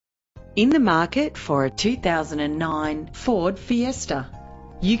In the market for a 2009 Ford Fiesta.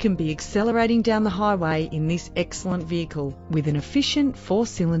 You can be accelerating down the highway in this excellent vehicle with an efficient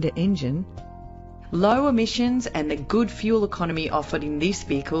 4-cylinder engine. Low emissions and the good fuel economy offered in this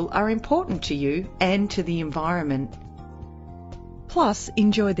vehicle are important to you and to the environment. Plus,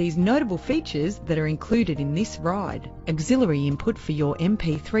 enjoy these notable features that are included in this ride: auxiliary input for your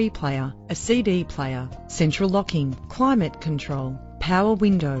MP3 player, a CD player, central locking, climate control, power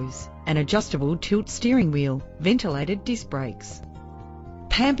windows, an adjustable tilt steering wheel, ventilated disc brakes.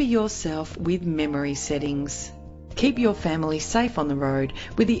 Pamper yourself with memory settings. Keep your family safe on the road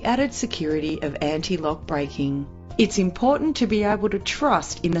with the added security of anti-lock braking. It's important to be able to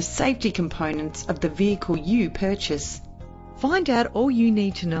trust in the safety components of the vehicle you purchase. Find out all you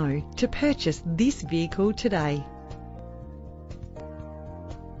need to know to purchase this vehicle today.